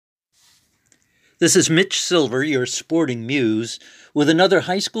This is Mitch Silver, your sporting muse, with another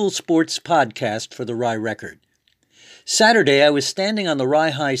high school sports podcast for the Rye Record. Saturday, I was standing on the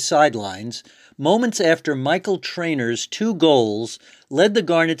Rye High sidelines moments after Michael Traynor's 2 goals led the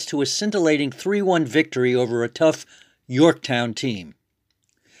Garnets to a scintillating 3-1 victory over a tough Yorktown team.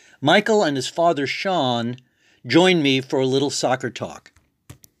 Michael and his father, Sean, joined me for a little soccer talk.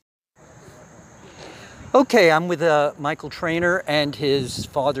 Okay, I'm with Michael Traynor and his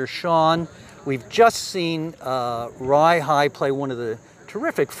father, Sean. We've just seen Rye High play one of the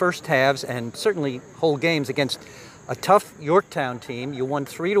terrific first halves and certainly whole games against a tough Yorktown team. You won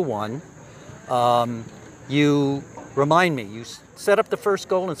 3-1. You remind me, you set up the first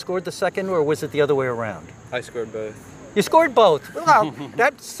goal and scored the second, or was it the other way around? I scored both. You scored both. Well,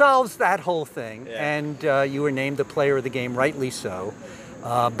 that solves that whole thing. Yeah. And you were named the player of the game, rightly so.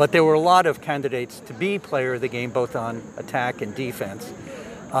 But there were a lot of candidates to be player of the game, both on attack and defense.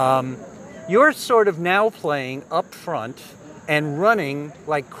 You're sort of now playing up front and running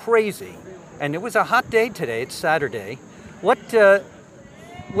like crazy. And it was a hot day today. It's Saturday. What do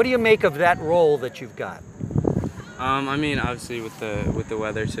you make of that role that you've got? I mean, obviously with the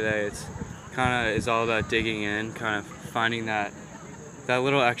weather today, it's all about digging in, kind of finding that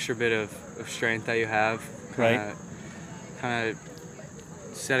little extra bit of strength that you have. Kind of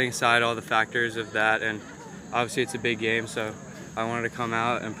setting aside all the factors of that, and obviously it's a big game, so I wanted to come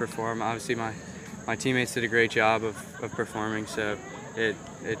out and perform. Obviously my teammates did a great job of performing, so it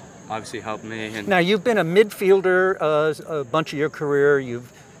obviously helped me. And now you've been a midfielder a bunch of your career.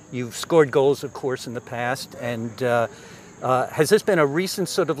 You've scored goals, of course, in the past, and has this been a recent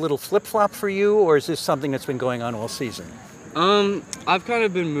sort of little flip-flop for you, or is this something that's been going on all season? I've kind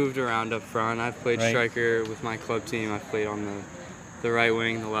of been moved around up front. I've played striker with my club team. I've played on the right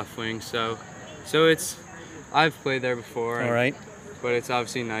wing, the left wing, so I've played there before. All right. But it's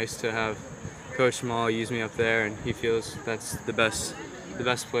obviously nice to have Coach Small use me up there, and he feels that's the best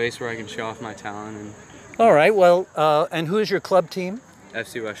place where I can show off my talent. And all right. Well, and who is your club team?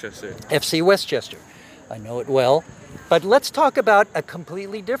 FC Westchester. FC Westchester. I know it well. But let's talk about a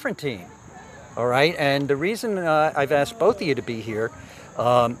completely different team. All right. And the reason I've asked both of you to be here,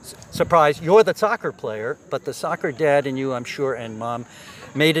 surprise, you're the soccer player, but the soccer dad and you, I'm sure, and mom,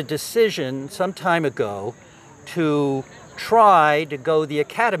 made a decision some time ago to try to go the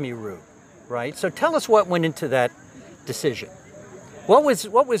academy route, right? So tell us what went into that decision. What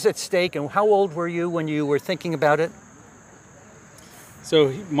was at stake, and how old were you when you were thinking about it?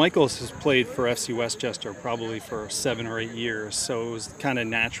 So Michaels has played for FC Westchester probably for 7 or 8 years, so it was kind of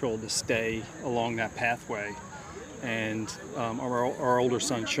natural to stay along that pathway. And our older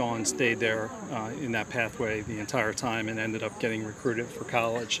son, Sean, stayed there in that pathway the entire time and ended up getting recruited for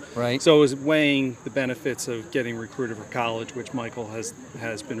college. Right. So it was weighing the benefits of getting recruited for college, which Michael has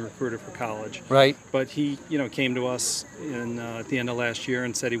been recruited for college. Right. But he, came to us at the end of last year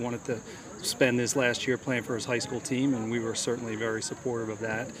and said he wanted to spend his last year playing for his high school team, and we were certainly very supportive of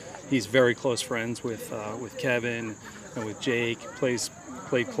that. He's very close friends with Kevin and with Jake.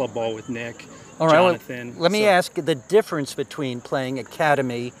 Played club ball with Nick. All right, Jonathan. Let me ask the difference between playing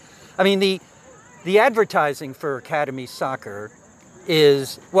academy. I mean, the advertising for academy soccer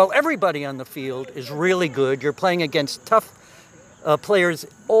is, well, everybody on the field is really good. You're playing against tough players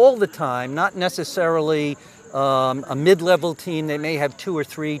all the time, not necessarily a mid-level team. They may have 2 or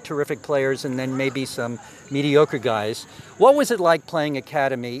 3 terrific players and then maybe some mediocre guys. What was it like playing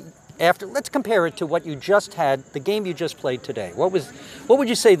academy? Let's compare it to what you just had, the game you just played today. What would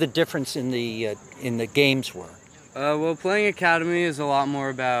you say the difference in the games were? Well, playing academy is a lot more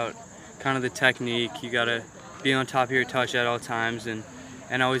about kind of the technique. You got to be on top of your touch at all times and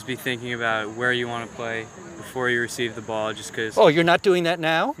always be thinking about where you want to play before you receive the ball, just because... Oh, you're not doing that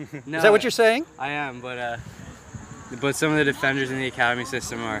now? No, is that what you're saying? I am, but some of the defenders in the academy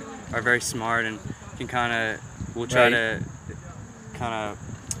system are very smart and will try to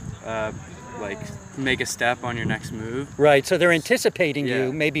make a step on your next move. Right, so they're anticipating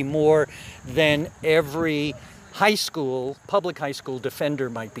you maybe more than every public high school defender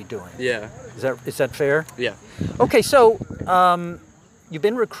might be doing. Yeah. Is that fair? Yeah. Okay, so you've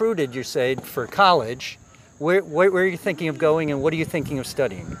been recruited, you said, for college. Where are you thinking of going, and what are you thinking of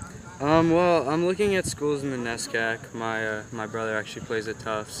studying? Well, I'm looking at schools in the NESCAC. My brother actually plays at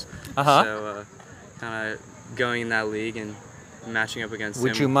Tufts. So kind of going in that league and matching up against him.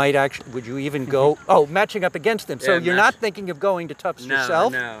 Would you even go? Oh, matching up against him. So you're not thinking of going to Tufts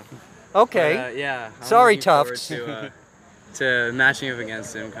yourself? No. Okay. Yeah. Sorry, Tufts. To matching up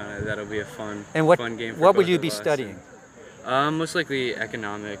against him, that'll be a fun game. What would you be studying? Most likely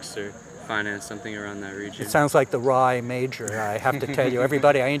economics or finance something around that region. It sounds like the Rye major, I have to tell you.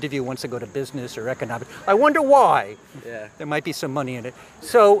 Everybody I interview wants to go to business or economics. I wonder why. Yeah. There might be some money in it.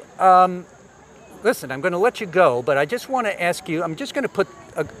 So, listen, I'm going to let you go, but I just want to ask you, I'm just going to put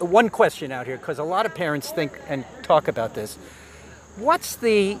one question out here because a lot of parents think and talk about this. What's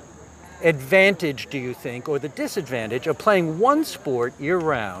the advantage, do you think, or the disadvantage of playing one sport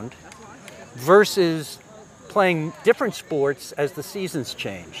year-round versus playing different sports as the seasons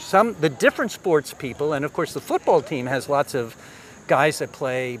change? The different sports people, and of course the football team has lots of guys that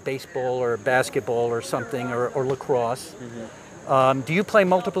play baseball or basketball or something, or lacrosse. Mm-hmm. Do you play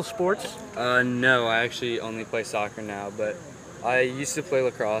multiple sports? No, I actually only play soccer now, but I used to play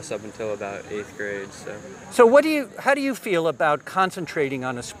lacrosse up until about 8th grade. So how do you feel about concentrating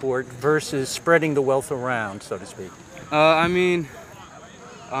on a sport versus spreading the wealth around, so to speak? I mean,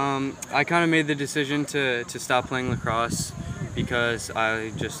 I kind of made the decision to stop playing lacrosse because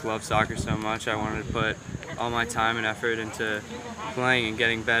I just love soccer so much. I wanted to put all my time and effort into playing and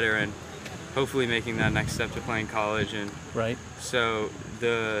getting better and hopefully making that next step to playing college. And right. So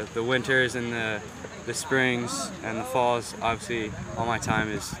the winters and the springs and the falls, obviously all my time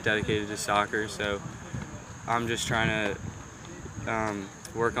is dedicated to soccer, so I'm just trying to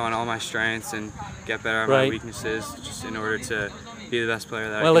work on all my strengths and get better at my weaknesses just in order to be the best player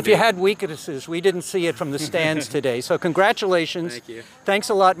that I can be. Well, if you had weaknesses, we didn't see it from the stands today, so congratulations. Thank you. Thanks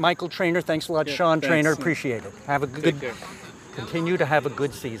a lot, Michael Traynor. Thanks a lot, Sean thanks. Traynor. Appreciate it. Have a good, continue to have a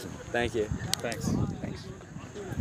good season. Thank you. Thanks.